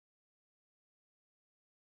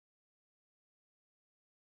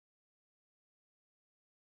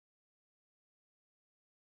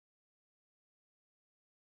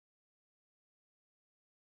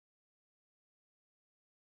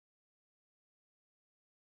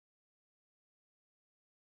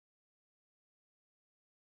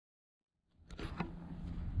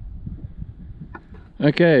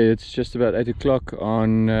Okay, it's just about 8 o'clock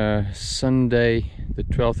on Sunday, the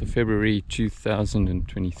 12th of February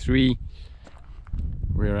 2023.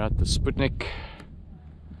 We're at the Sputnik.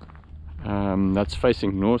 That's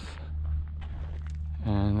facing north,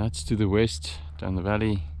 and that's to the west down the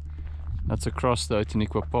valley. That's across the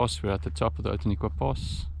Outeniqua Pass. We're at the top of the Outeniqua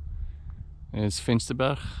Pass. There's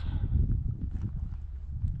Vensterberg,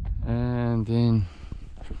 and then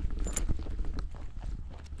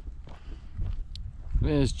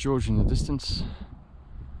there's George in the distance,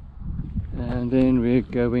 and then we're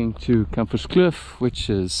going to Camferskloof, which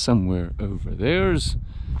is somewhere over there.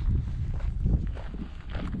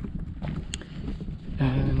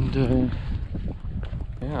 And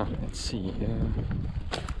yeah, let's see.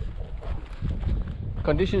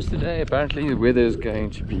 Conditions today, apparently the weather is going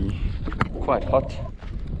to be quite hot.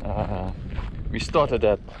 We started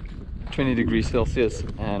at 20 degrees Celsius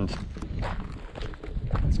and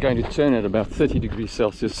it's going to turn at about 30 degrees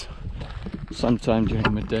Celsius sometime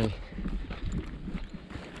during midday.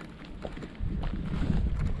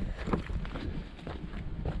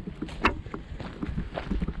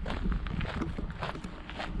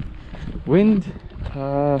 Wind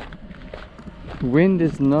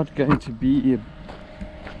is not going to be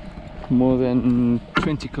more than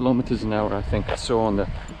 20 kilometers an hour, I think I saw on the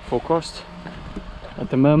forecast. At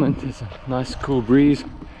the moment it's a nice cool breeze.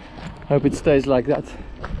 Hope it stays like that.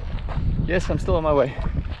 Yes, I'm still on my way.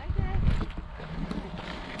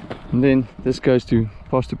 And then this goes to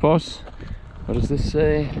pass. What does this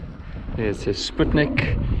say? It says Sputnik.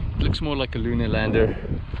 It looks more like a lunar lander.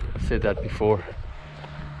 I said that before,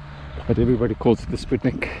 but everybody calls it the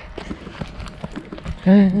Sputnik.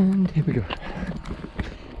 And here we go.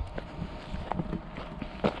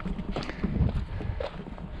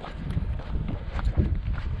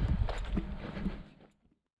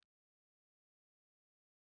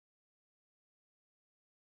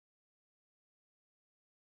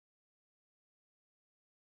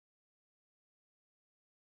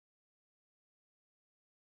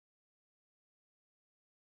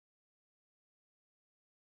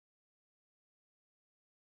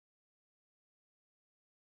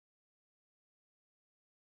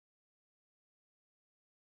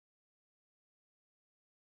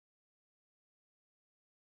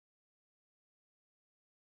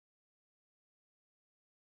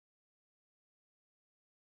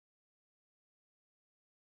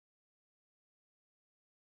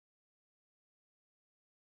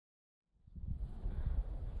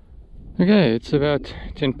 Okay, it's about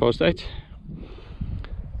 10 past 8.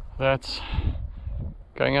 That's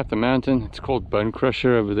going up the mountain. It's called Bone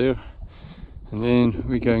Crusher over there. And then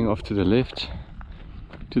we're going off to the left,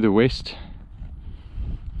 to the west.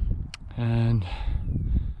 And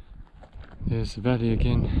there's the valley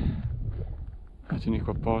again.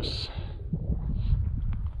 Outeniqua Pass.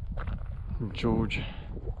 George.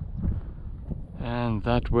 And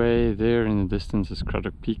that way there in the distance is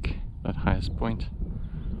Craddock Peak, that highest point.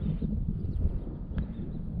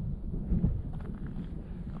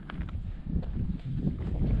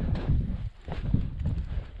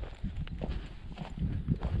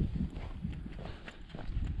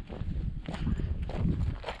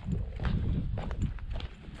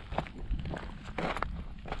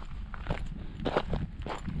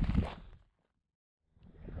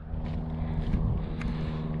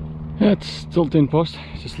 Yeah, it's still 10 past,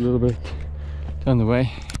 just a little bit down the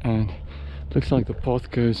way, and looks like the path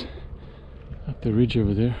goes up the ridge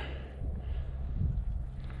over there.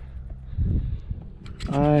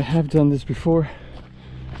 I have done this before,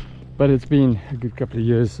 but it's been a good couple of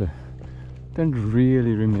years, so don't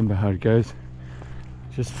really remember how it goes.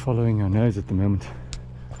 Just following our nose at the moment.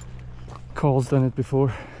 Karl's done it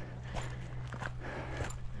before.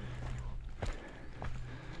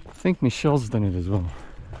 I think Michelle's done it as well.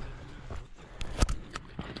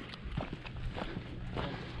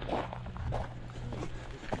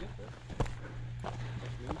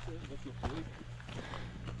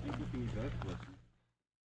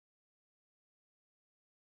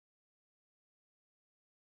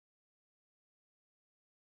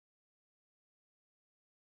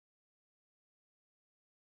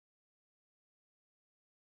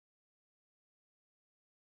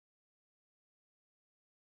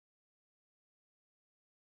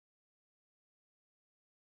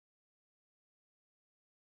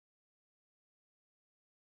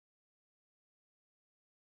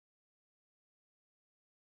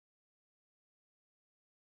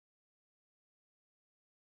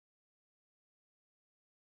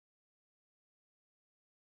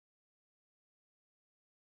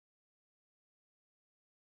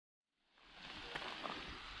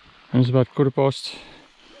 And it's about quarter past.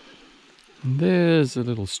 And there's a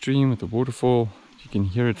little stream with a waterfall. You can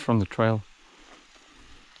hear it from the trail.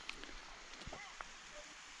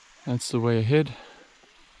 That's the way ahead.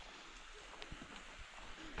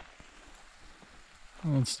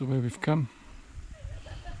 That's the way we've come.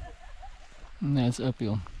 And that's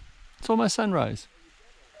uphill. It's almost sunrise.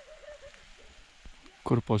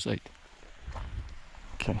 8:15.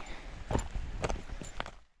 Okay.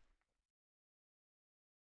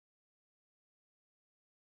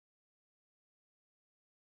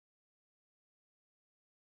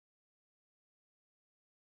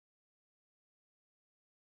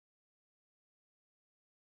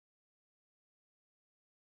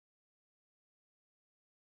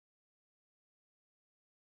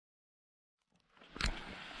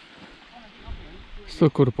 Still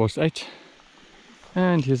 8:15.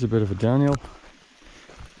 And here's a bit of a downhill,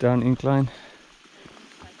 down incline.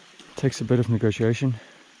 Takes a bit of negotiation.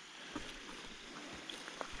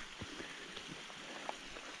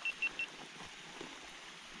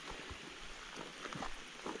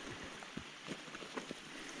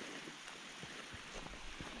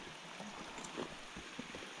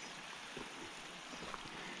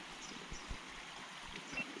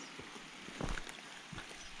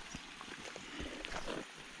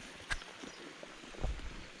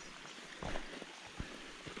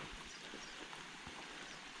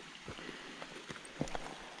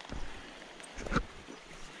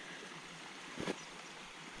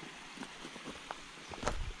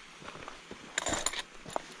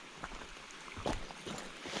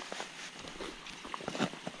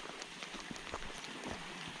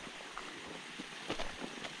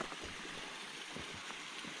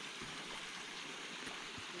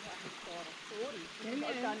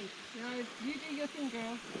 No, you do your thing,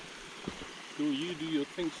 girl. Do you do your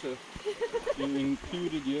thing, sir? You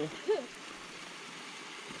included here.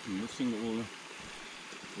 I'm missing all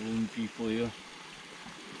people here.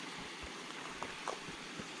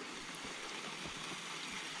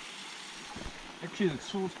 Actually, the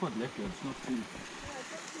soil's quite lekker. It's not too.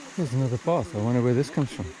 There's another path. I wonder where this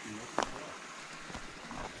comes from.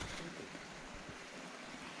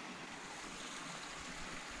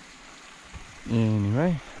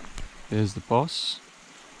 Anyway, there's the boss.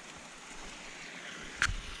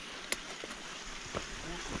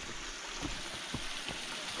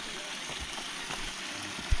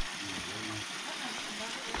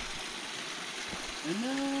 And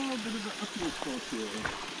now a bit of an uphill course here.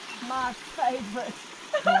 My favourite.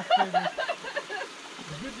 My favourite.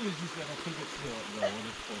 The good news is that I think it's the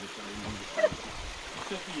waterfall is I remember. It's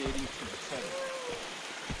definitely heading to the south.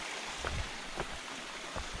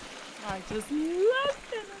 I just love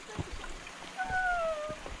it.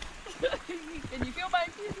 Can you feel my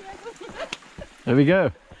enthusiasm? There we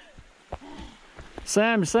go.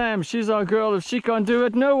 Sam, she's our girl. If she can't do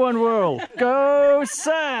it, no one will. Go,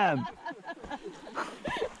 Sam!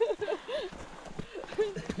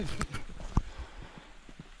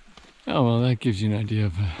 Oh well, that gives you an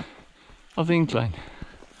idea of the incline.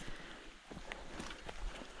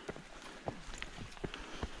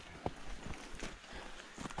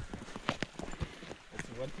 That's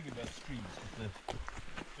the one thing about streams.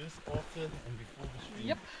 Just after and before the stream,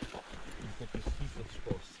 Yep. you've got your steepest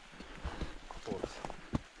spots.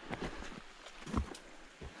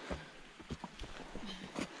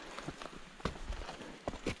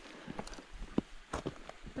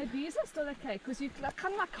 But these are still okay because you're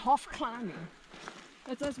kind of like half climbing.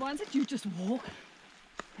 But those ones that you just walk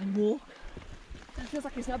and walk, it feels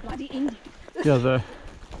like there's no bloody end. Yeah,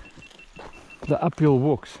 the uphill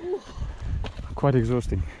walks are quite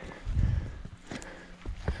exhausting.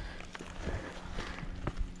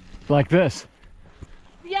 Like this.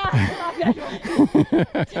 Yeah,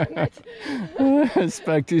 damn it.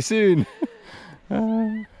 Spoke too soon.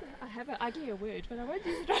 I have an uglier word, but I won't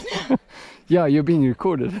use it right now. Yeah, you're being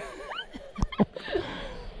recorded.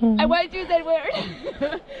 I won't use that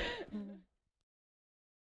word.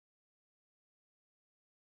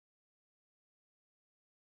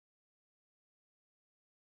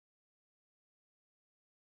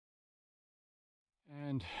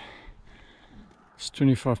 And it's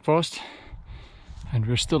 25 past and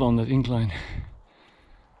we're still on that incline.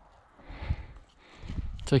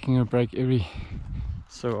 Taking a break every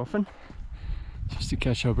so often just to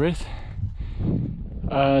catch our breath.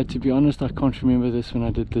 To be honest, I can't remember this when I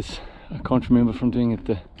did this. I can't remember from doing it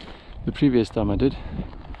the previous time I did.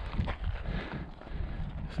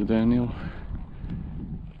 So Daniel,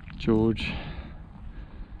 George,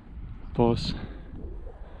 Boss,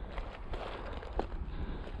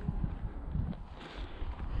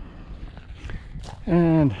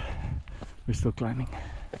 and we're still climbing.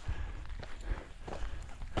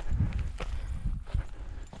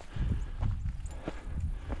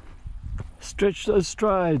 Stretch those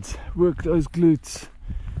strides, work those glutes.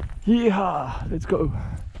 Yeehaw! Let's go.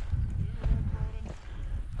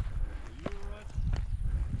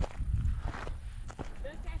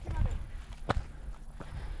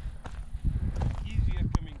 Easier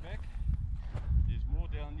coming back. There's more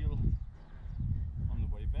downhill on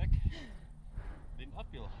the way back than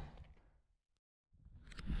uphill.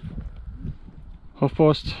 Half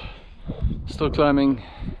past, still climbing.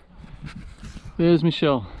 There's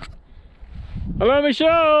Michelle. Hello,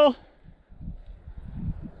 Michelle!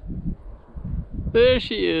 There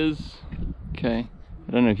she is. Okay,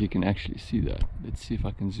 I don't know if you can actually see that. Let's see if I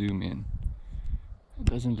can zoom in. It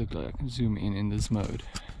doesn't look like I can zoom in this mode.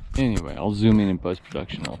 Anyway, I'll zoom in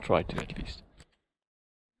post-production. I'll try to at least.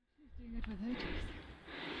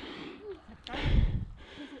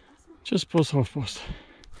 Just past half past.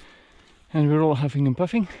 And we're all huffing and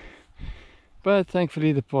puffing. But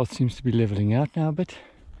thankfully the path seems to be leveling out now a bit.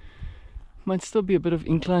 Might still be a bit of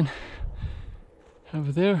incline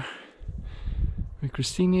over there where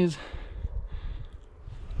Christine is.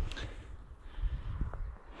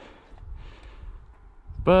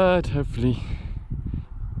 But hopefully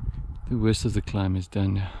the worst of the climb is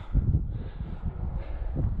done now.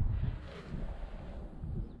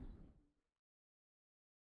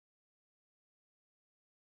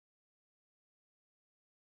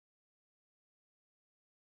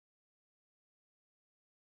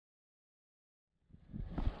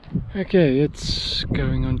 Okay, it's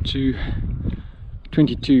going on to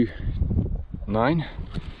 22.9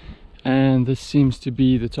 and this seems to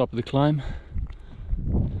be the top of the climb.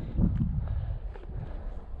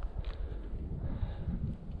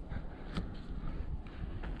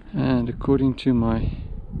 And according to my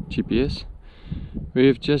GPS,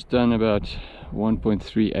 we've just done about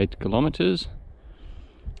 1.38 kilometers.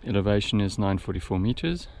 Elevation is 944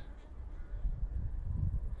 meters.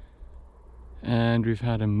 And we've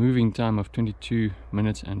had a moving time of 22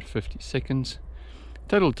 minutes and 50 seconds.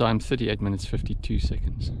 Total time 38 minutes 52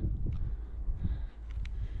 seconds.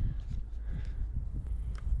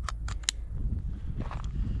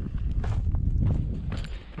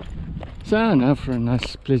 So now for a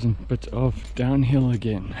nice pleasant bit of downhill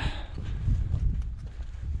again.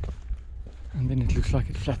 And then it looks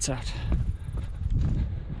like it flats out.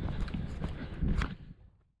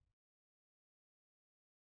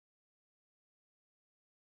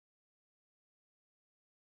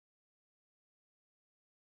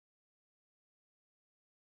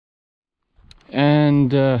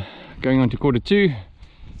 And going on to quarter 2,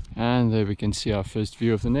 and there we can see our first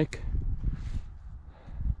view of the neck.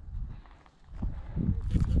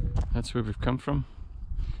 That's where we've come from.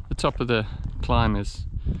 The top of the climb is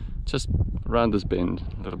just around this bend,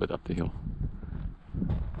 a little bit up the hill.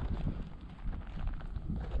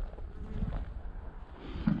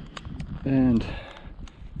 And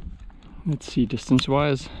let's see distance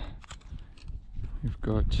wise, we've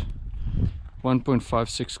got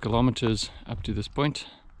 1.56 kilometers up to this point.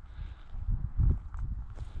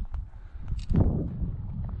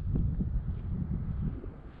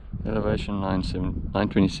 Elevation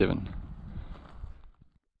 927.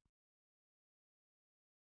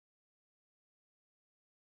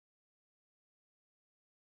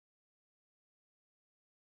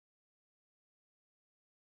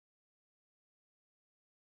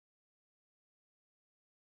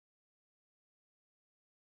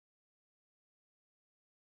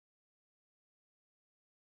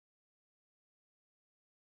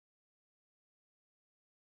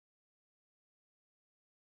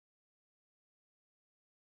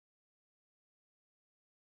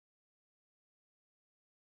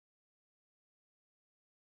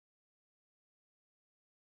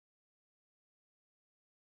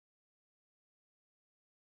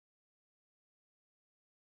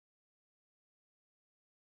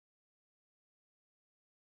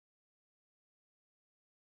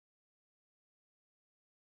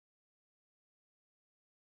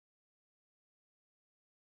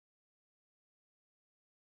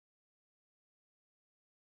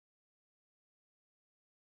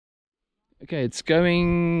 Okay, it's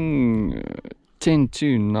going 10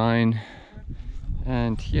 to 9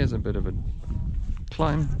 and here's a bit of a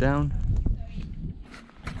climb down.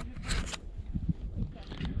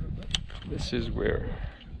 This is where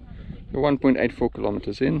we're 1.84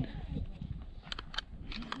 kilometers in.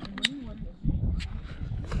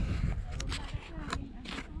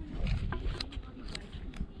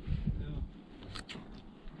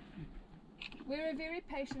 We're a very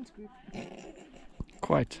patient group.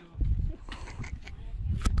 Quite.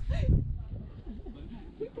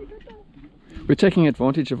 We're taking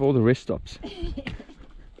advantage of all the rest stops.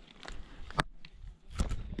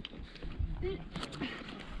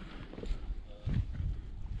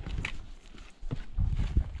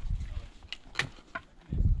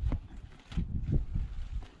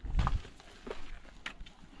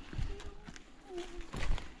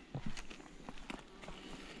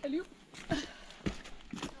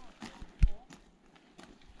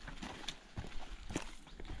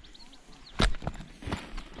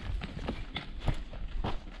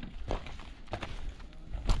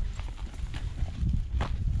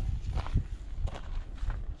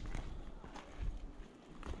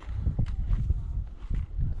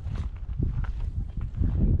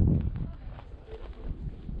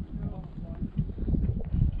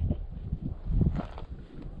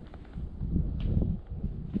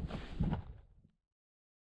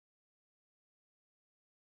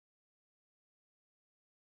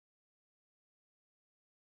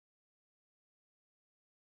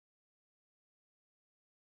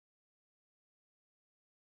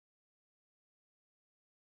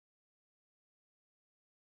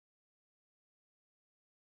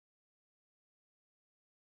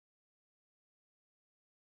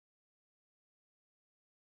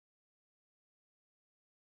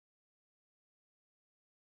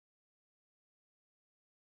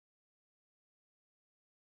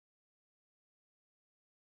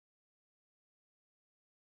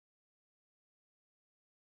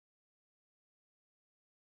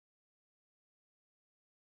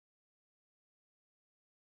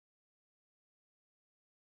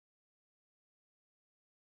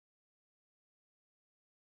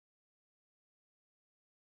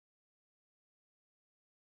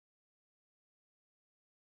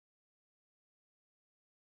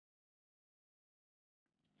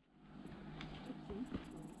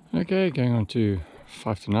 Okay, going on to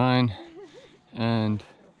 5 to 9, and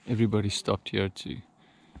everybody stopped here to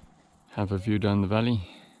have a view down the valley.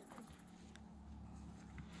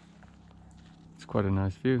 It's quite a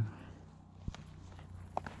nice view.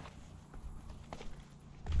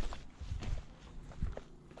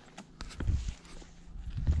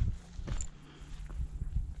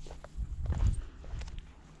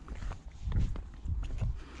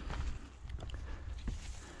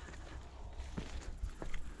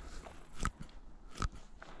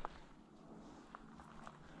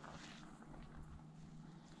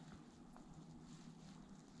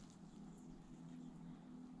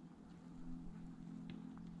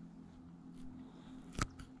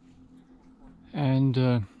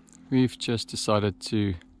 And we've just decided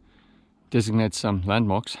to designate some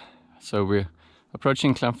landmarks. So we're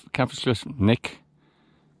approaching Camferskloofnek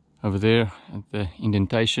over there at the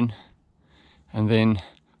indentation, and then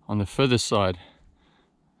on the further side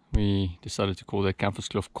we decided to call that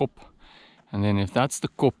Camferskloof Kop. And then if that's the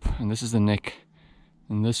kop and this is the neck,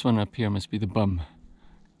 then this one up here must be the bum.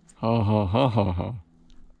 Ha ha ha ha ha.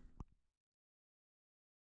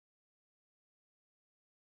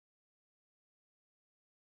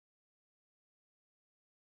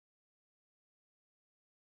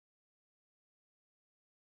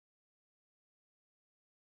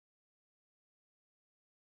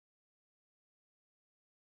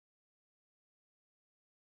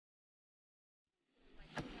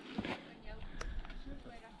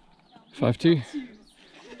 Five two,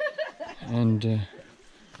 and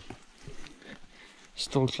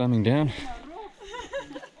still climbing down.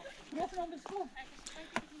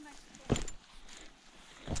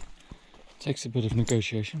 Takes a bit of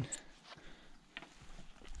negotiation.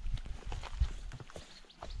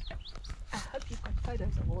 I hope you've got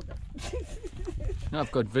photos of all this. No,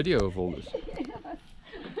 I've got video of all this.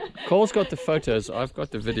 Cole's got the photos, I've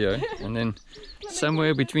got the video, and then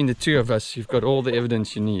somewhere between the two of us you've got all the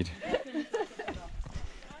evidence you need.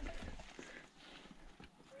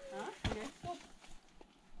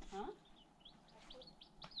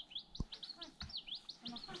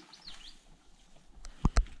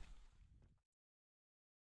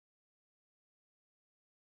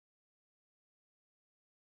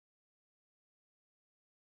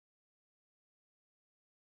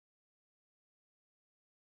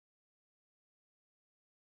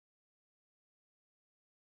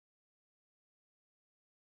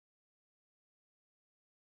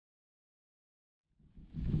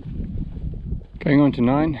 Going on to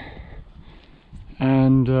 9,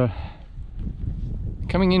 and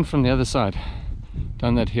coming in from the other side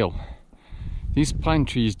down that hill. These pine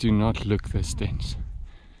trees do not look this dense,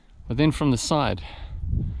 but then from the side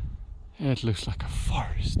it looks like a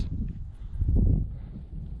forest.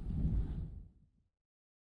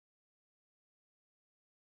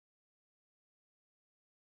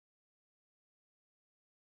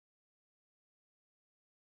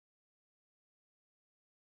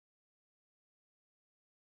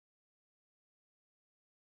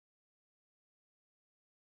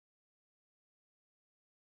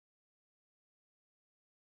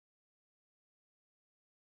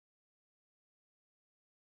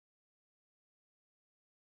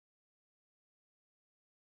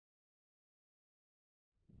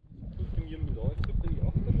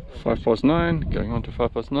 Five past 9, going on to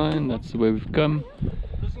 5 past 9, that's the way we've come.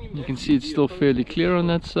 You can see it's still fairly clear on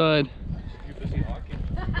that side,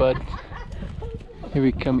 but here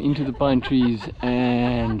we come into the pine trees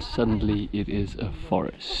and suddenly it is a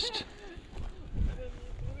forest.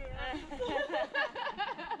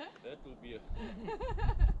 That will be an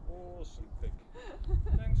awesome pic.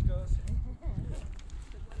 Thanks guys.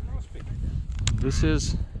 Nice pic. This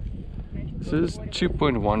is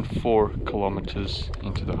 2.14 kilometers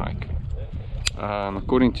into the hike.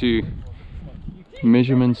 According to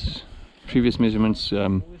measurements, previous measurements,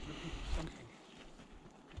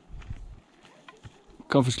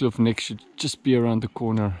 Camferskloofnek should just be around the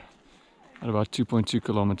corner at about 2.2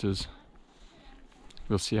 kilometers.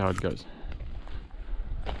 We'll see how it goes.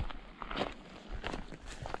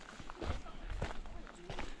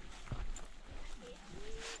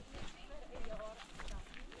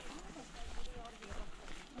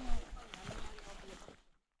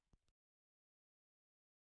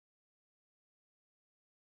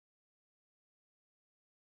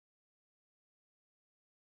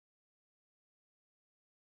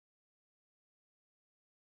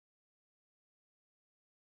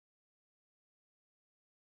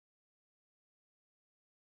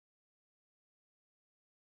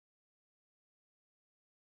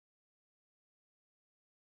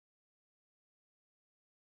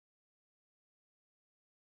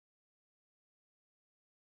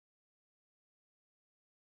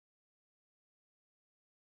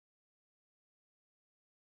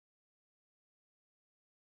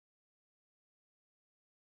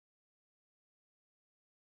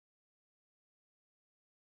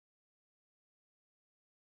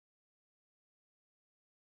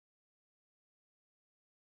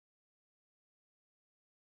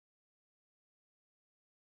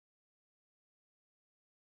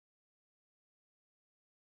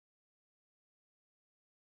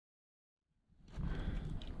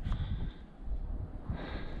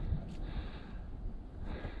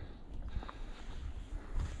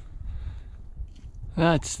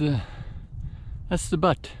 That's the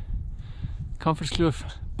butt, Camferskloof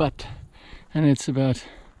butt, and it's about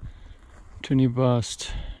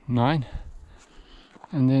 9:20,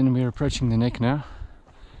 and then we're approaching the neck now,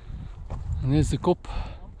 and there's the kop,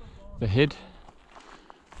 the head,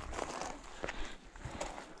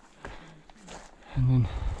 and then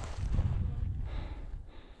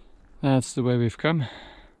that's the way we've come,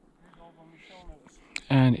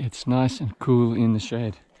 and it's nice and cool in the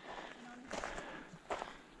shade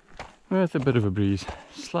with a bit of a breeze,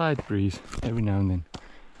 slight breeze every now and then.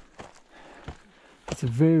 It's a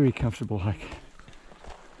very comfortable hike.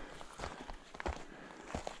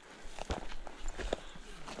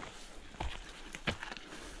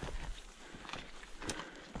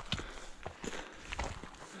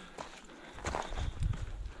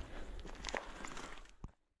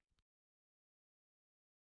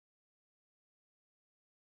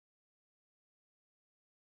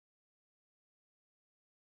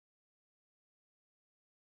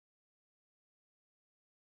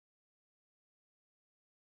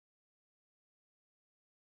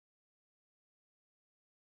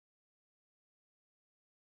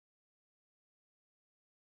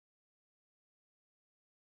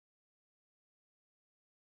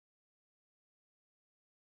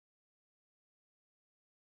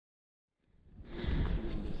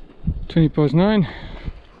 Twenty past 9,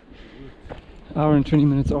 hour and 20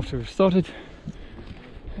 minutes after we've started,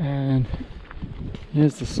 and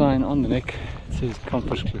here's the sign on the neck. It says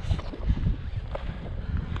Camferskloof.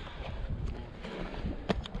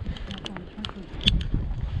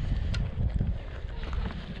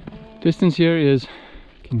 Distance here is,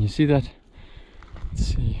 can you see that? Let's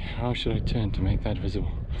see, how should I turn to make that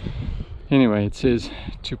visible? Anyway, it says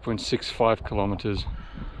 2.65 kilometers.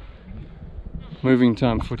 Moving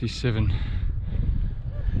time 47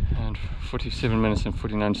 minutes and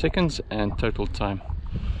 49 seconds, and total time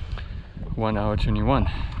 1 hour 21.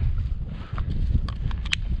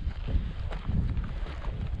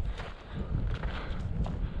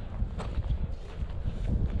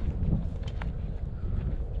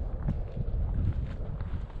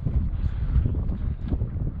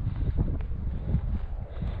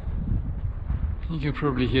 You can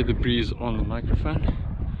probably hear the breeze on the microphone.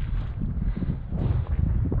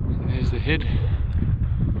 There's the head.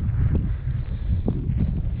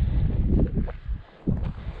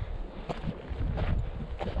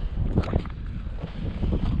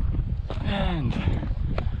 And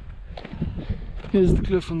here's the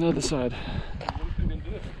cliff on the other side.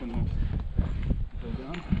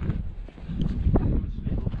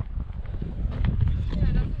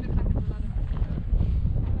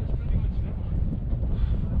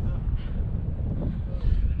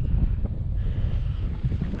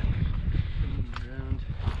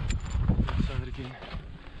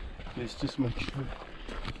 Let's just make sure.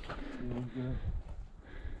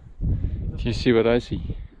 Do you see what I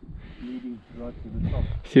see? Leading right to the top.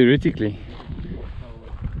 Theoretically,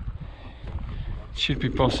 it should be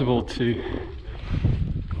possible to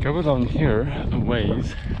go along here a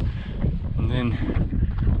ways and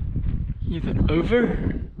then either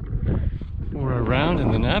over or around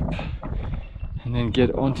in the nap, and then get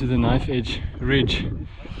onto the knife edge ridge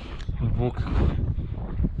and walk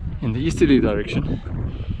in the easterly direction,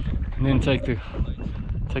 and then take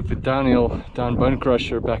the downhill down Bone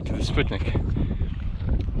Crusher back to the Sputnik.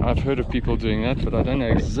 I've heard of people doing that, but I don't know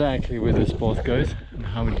exactly where this path goes and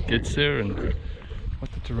how it gets there and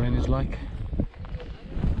what the terrain is like.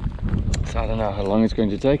 So I don't know how long it's going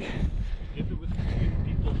to take. Together with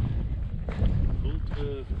people built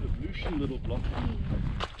a evolution little block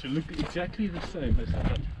to look exactly the same as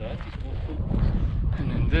that. That is all full. And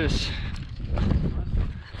then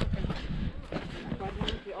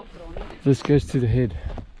this goes to the head.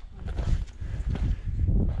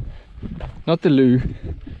 Not the loo,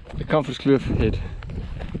 the Camferskloof head.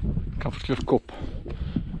 Camferskloof kop.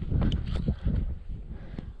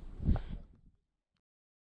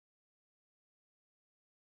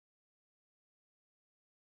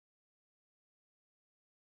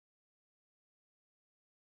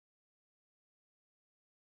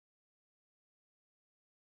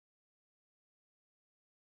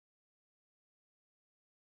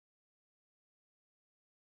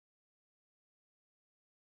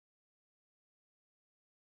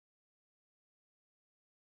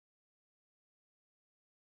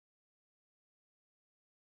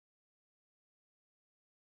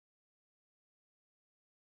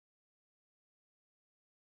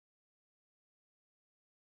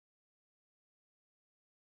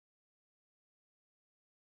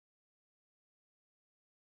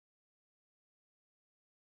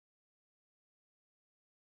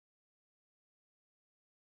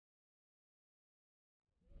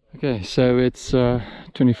 Okay, so it's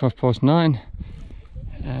 25 past 9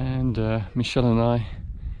 and Michelle and I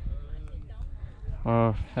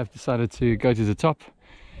have decided to go to the top,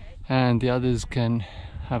 and the others can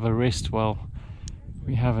have a rest while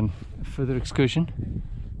we have a further excursion.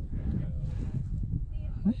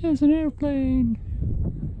 There's an airplane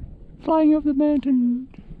flying over the mountain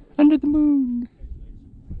under the moon.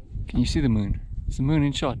 Can you see the moon? Is the moon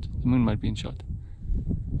in shot? The moon might be in shot.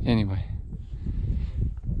 Anyway,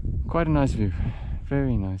 quite a nice view,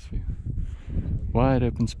 very nice view. Wide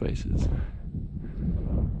open spaces.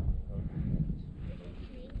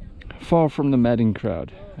 Far from the madding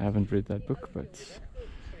crowd. I haven't read that book, but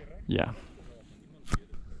yeah.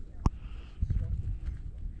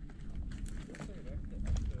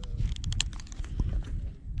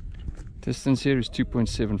 Distance here is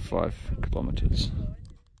 2.75 kilometers.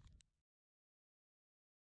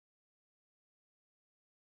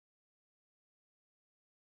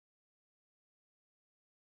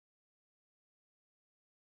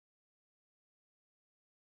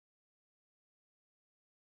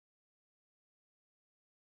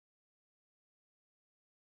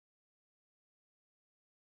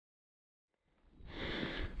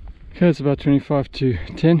 Okay, it's about 25 to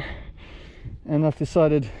 10 and I've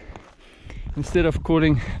decided, instead of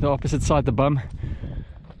calling the opposite side the bum,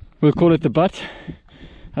 we'll call it the butt,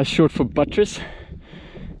 as short for buttress.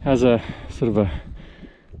 Has a sort of a,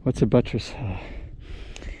 what's a buttress?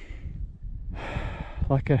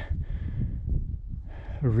 Like a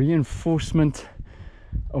reinforcement,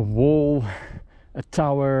 a wall, a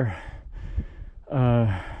tower,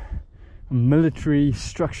 a military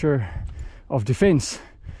structure of defense.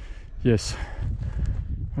 Yes.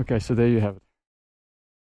 Okay, so there you have it.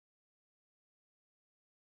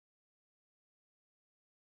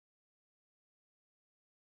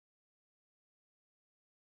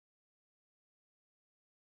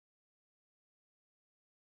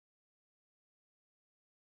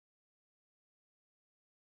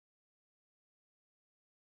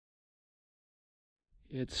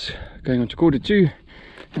 It's going on to 1:45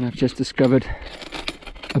 and I've just discovered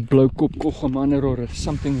a Bloukopkoggelmander, or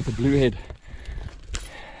something with a blue head,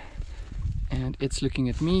 and it's looking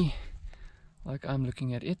at me like I'm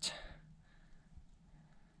looking at it.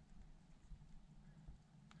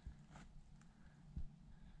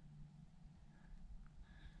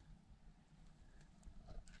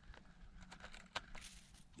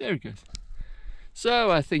 There it goes. So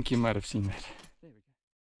I think you might have seen that. There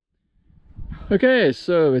we go. Okay,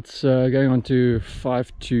 so it's going on to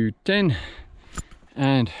 5 to 10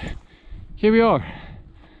 and here we are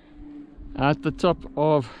at the top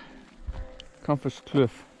of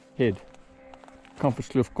Camferskloof head,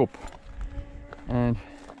 Camferskloof Kop, and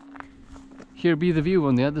here be the view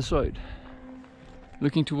on the other side,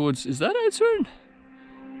 looking towards, is that Oudtshoorn?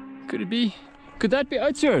 Could it be? Could that be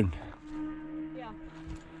Oudtshoorn? Yeah.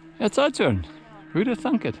 That's Oudtshoorn. Yeah. Who'd have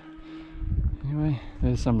thunk it? Anyway,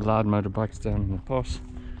 there's some loud motorbikes down in the pass.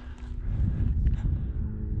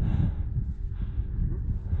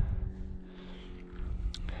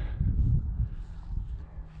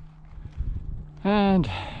 And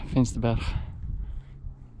Vensterberg,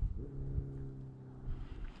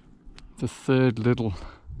 the third little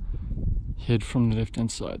head from the left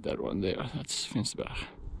hand side, that one there, that's Vensterberg.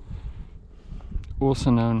 Also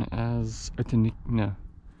known as no,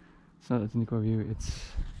 it's not View,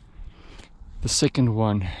 it's the second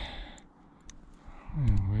one.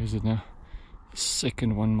 Where is it now? The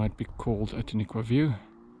second one might be called View,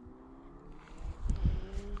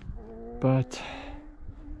 but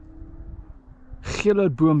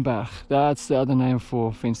Geelhoutboomberg, that's the other name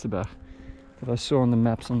for Vensterberg that I saw on the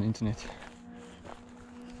maps on the internet.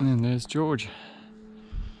 And then there's George,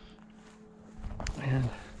 and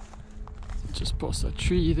just past that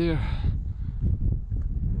tree there,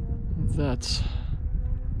 that's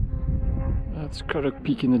Craddock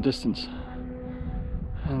Peak in the distance,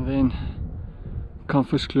 and then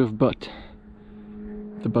Camferskloof Butt,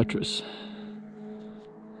 the buttress.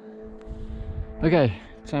 Okay,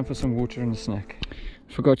 time for some water and a snack.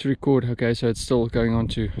 Forgot to record. Okay, so it's still going on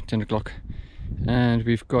to 10 o'clock and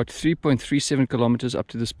we've got 3.37 kilometers up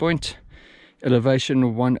to this point,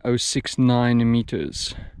 elevation 1069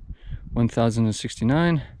 meters,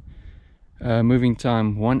 1069, moving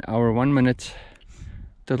time 1 hour 1 minute,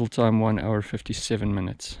 total time 1 hour 57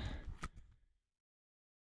 minutes.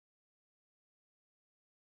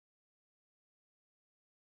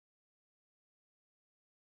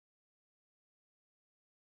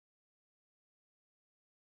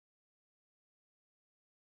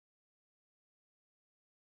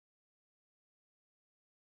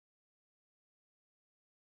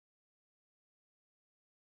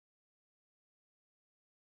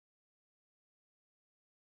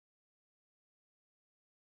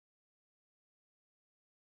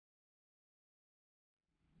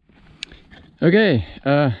 Okay,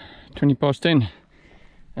 20 past 10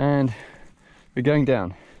 and we're going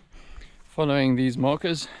down, following these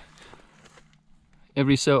markers.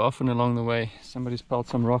 Every so often along the way somebody's piled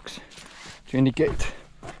some rocks to indicate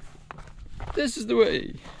this is the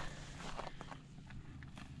way.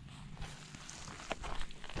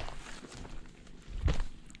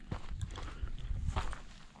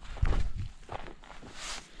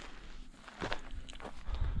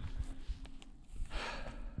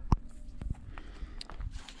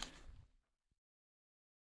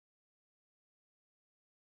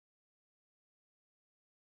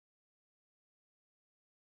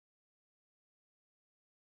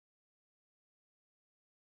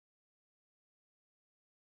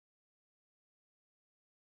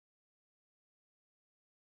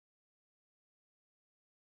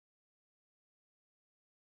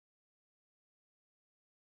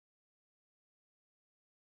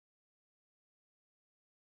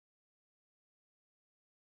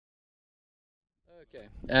 Okay,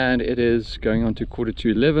 and it is going on to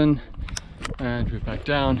 11:15 and we're back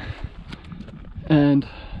down, and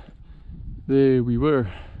there we were,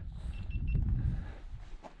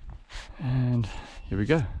 and here we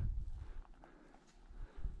go.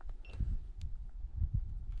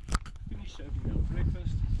 Finished having our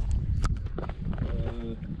breakfast.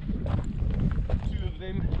 Two of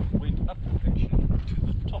them went up actually to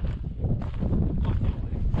the top of the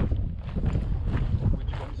way,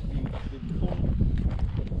 which one's been up there before.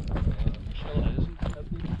 Michelle hasn't up there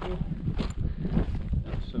before.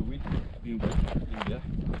 So we've been waiting in there,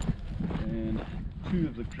 and two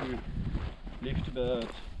of the crew left about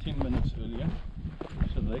 10 minutes earlier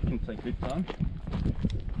so they can take their time.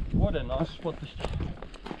 What a nice spot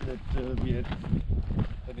that we had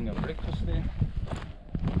having our breakfast there.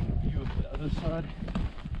 View of the other side,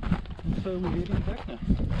 and so we're heading back now.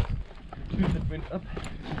 The two that went up to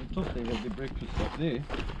the top, they had their breakfast up there,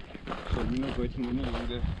 so we're not waiting any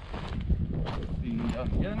longer being down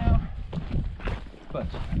here now. But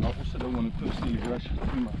I also don't want to personally rush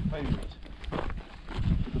through my favourite.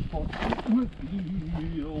 The pot would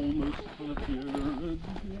be almost full of here again.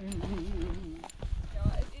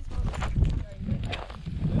 Yeah, it is one going there.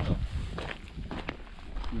 Yeah.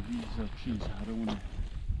 With these trees, I don't want to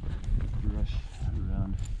rush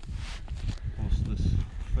around past this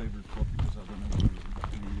favourite spot because I don't know where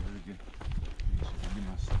we're going here again. So it'll be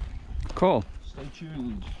nice. Carl, Stay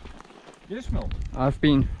tuned. Yes, Mel. I've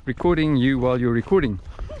been recording you while you're recording,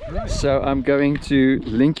 Right. so I'm going to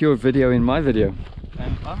link your video in my video.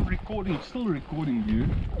 And I'm still recording you.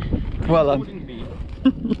 Well, Recording me.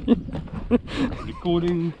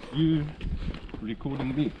 Recording you.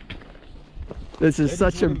 Recording me. This is That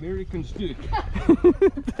such what a Americans do.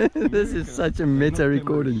 this is such a meta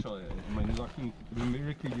recording. I mean, like in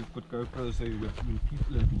America, you've got GoPros there with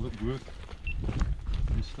people that work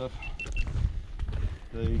and stuff.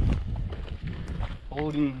 They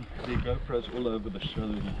holding their GoPros all over the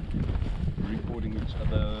show, recording each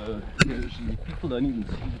other. Usually people don't even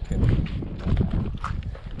see the camera.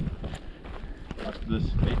 Like this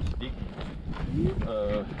big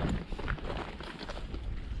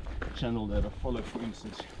channel that I follow, for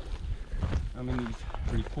instance. I mean, he's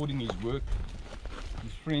recording his work.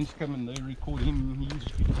 His friends come and they record him. He's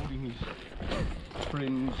recording his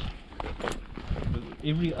friends. But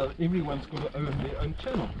everyone's got their own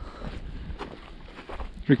channel.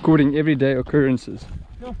 Recording everyday occurrences.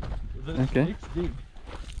 Yeah, the Okay. next dig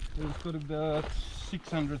has got about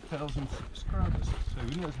 600,000 subscribers. So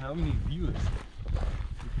who knows how many viewers. If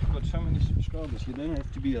you've got so many subscribers, you don't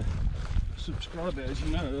have to be a subscriber, as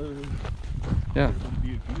you know. Yeah. You can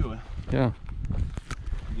be a viewer. Yeah.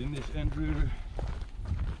 And then there's Andrew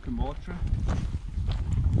Kamatra.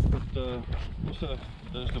 But also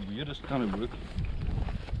does the weirdest kind of work.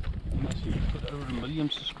 You must see, he's got over 1 million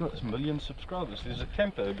subscribers. There's a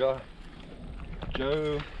camper guy,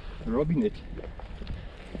 Joe Robinet.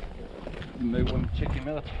 You may want to check him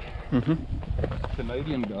out.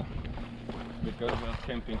 Canadian guy that goes out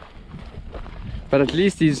camping. But at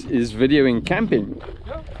least he's videoing camping.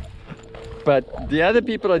 Yeah. But the other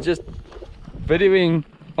people are just videoing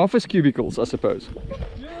office cubicles, I suppose.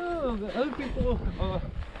 Yeah, the other people are.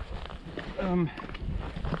 I'll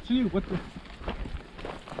tell you what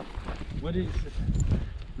is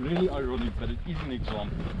really ironic, but it is an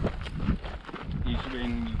example, is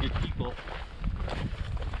when you get people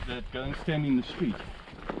that go and stand in the street,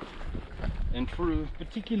 and for a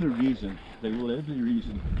particular reason, they will have their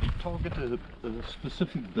reason, they target a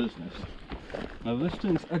specific business. Now this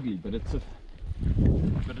turns ugly, but it's just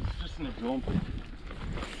an example.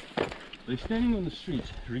 They're standing on the street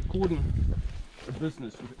recording a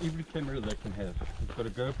business with every camera they can have. They've got a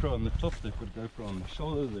GoPro on the top, they've got a GoPro on the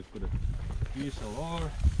shoulder, they've got a DSLR,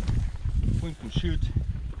 point and shoot.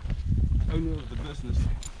 Owner of the business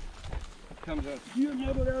comes out, you're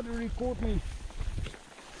not allowed to record me.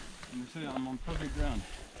 And they say I'm on public ground.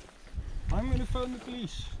 I'm going to phone the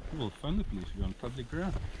police. Well, phone the police, we're on public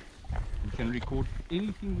ground. We can record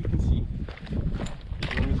anything we can see,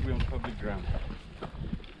 as long as we're on public ground.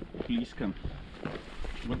 Police come.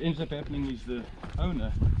 What ends up happening is the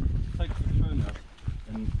owner takes the phone out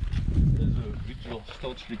and as a vigil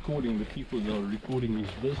starts recording the people that are recording his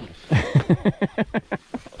business.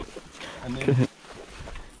 And then,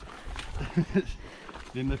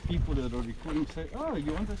 then the people that are recording say, oh,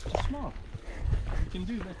 you want us to smile? You can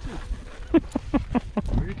do that too.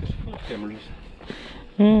 America's full of cameras.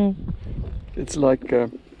 It's like a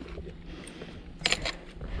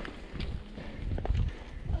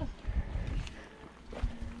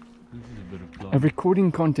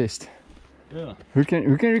recording contest. Yeah. Who can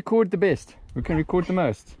record the best? Who can record the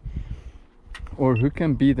most? Or who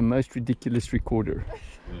can be the most ridiculous recorder?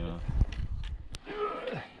 Yeah.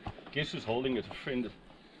 Guess who's holding it? A friend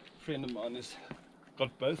of mine has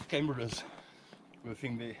got both cameras with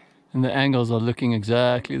him there. And the angles are looking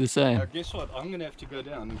exactly the same. Now guess what? I'm gonna have to go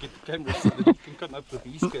down and get the camera so that you can come up with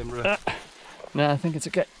his camera. No, I think it's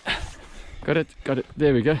okay. Got it.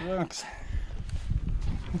 There we go. Thanks.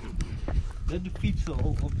 That defeats the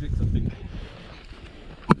whole object, I think.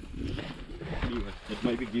 Anyway, that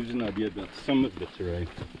maybe gives an idea about some of the terrain.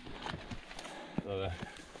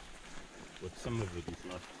 What some of it is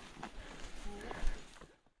like.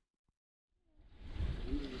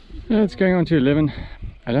 It's going on to 11.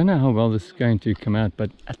 I don't know how well this is going to come out,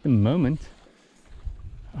 but at the moment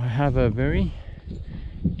I have a very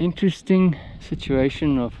interesting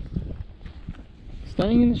situation of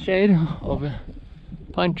standing in the shade of a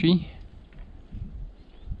pine tree,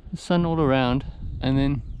 the sun all around, and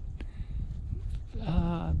then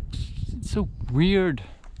it's a weird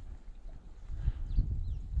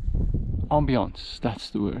ambiance. That's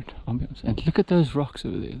the word, ambiance. And look at those rocks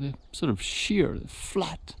over there. They're sort of sheer, they're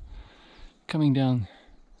flat, coming down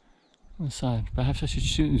on the side. Perhaps I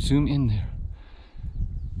should zoom in there.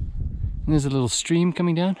 And there's a little stream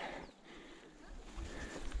coming down.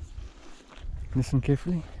 Listen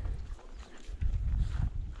carefully.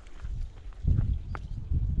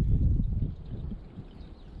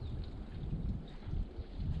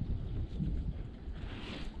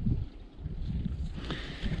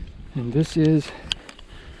 And this is,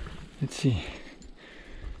 let's see,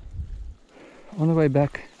 on the way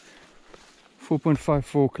back,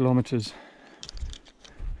 4.54 kilometers.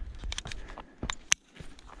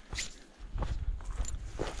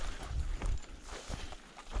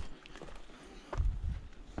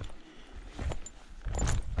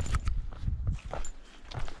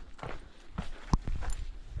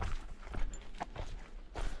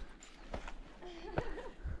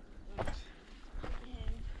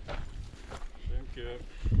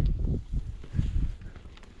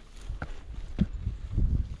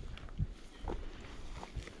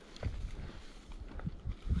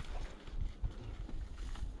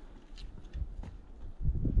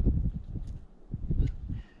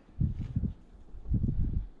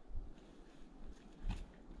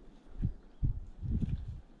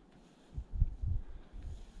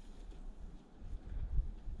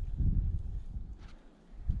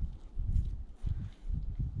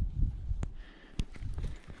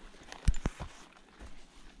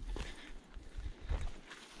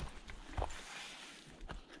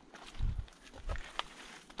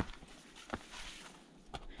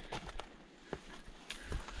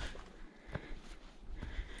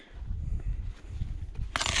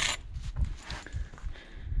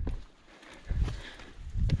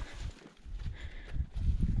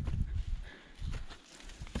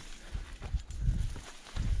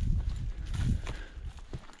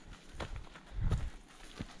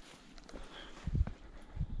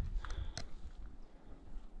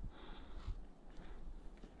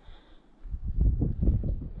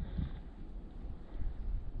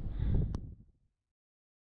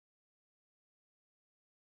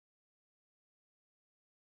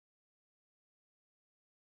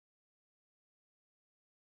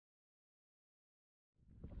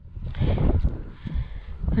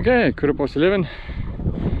 Okay, 11:15,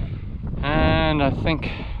 and I think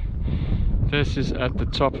this is at the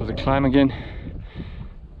top of the climb again,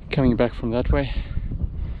 coming back from that way.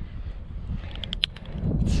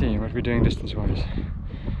 Let's see what we're doing distance wise.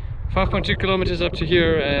 5.2 kilometers up to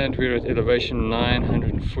here, and we're at elevation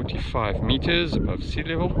 945 meters above sea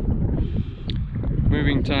level.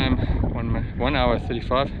 Moving time 1 hour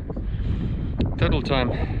 35. total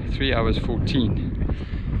time 3 hours 14.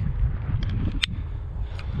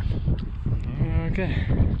 Okay.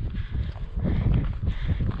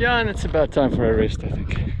 Yeah, and it's about time for a rest, I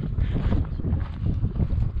think.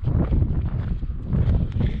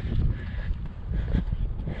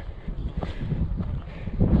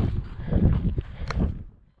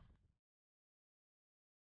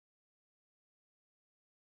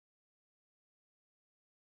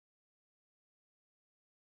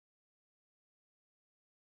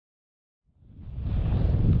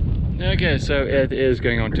 Okay, so it is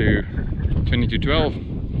going on to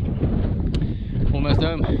 2212. Almost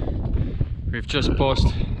home. We've just passed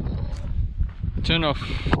the turn off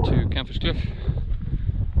to Camferskloof.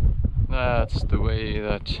 That's the way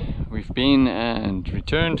that we've been and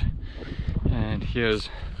returned. And here's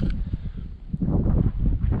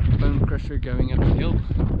Bone Crusher going up the hill.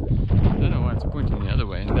 I don't know why it's pointing the other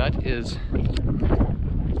way. And that is, I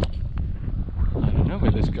don't know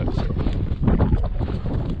where this goes.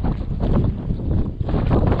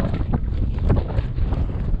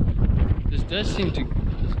 This does seem to...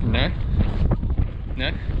 No.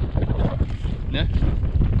 No. No.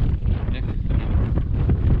 No.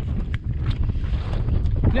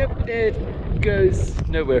 Nope, it goes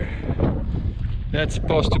nowhere. That's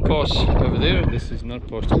pass to pass over there. This is not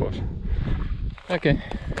pass to pass. Okay,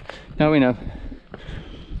 now we know.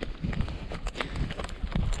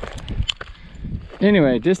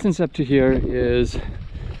 Anyway, distance up to here is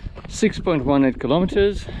 6.18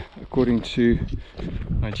 kilometers according to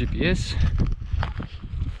my GPS,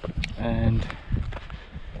 and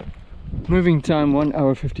moving time 1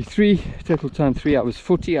 hour 53, total time 3 hours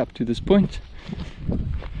 40 up to this point.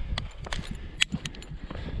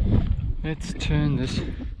 Let's turn this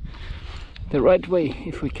the right way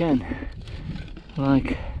if we can,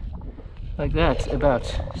 like that, about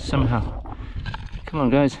somehow. Come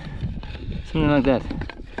on guys, something like that.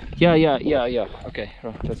 Yeah, okay,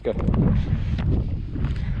 right, let's go.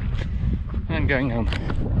 And going home.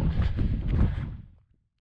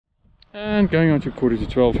 And going on to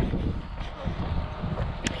 11:45.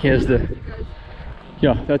 Here's the,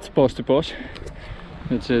 yeah, that's pass to pass.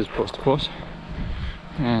 It says pass to pass.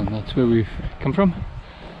 And that's where we've come from.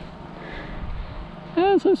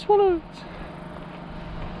 And so swallows.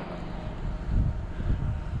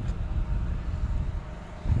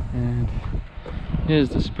 And here's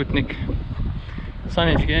the Sputnik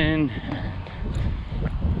signage again.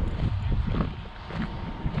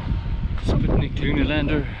 Sputnik lunar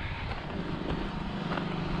lander.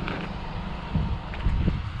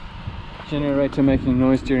 Generator making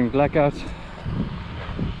noise during blackout.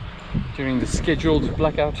 During the scheduled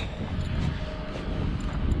blackout.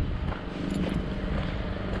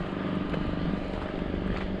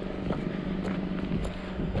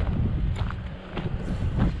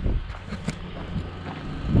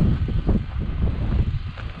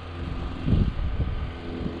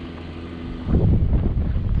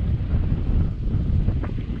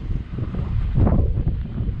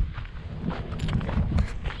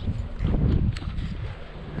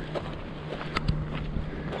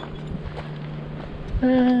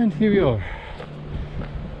 And here we are,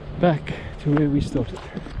 back to where we started.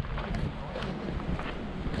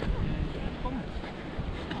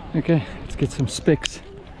 Okay, let's get some specs.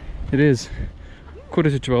 It is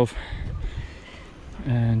 11:45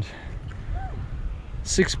 and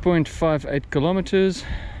 6.58 kilometers,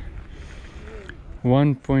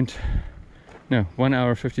 1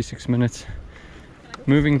 hour 56 minutes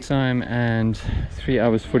moving time, and 3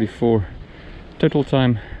 hours 44 total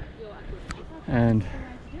time. And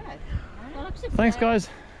thanks guys.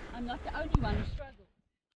 I'm not the only one.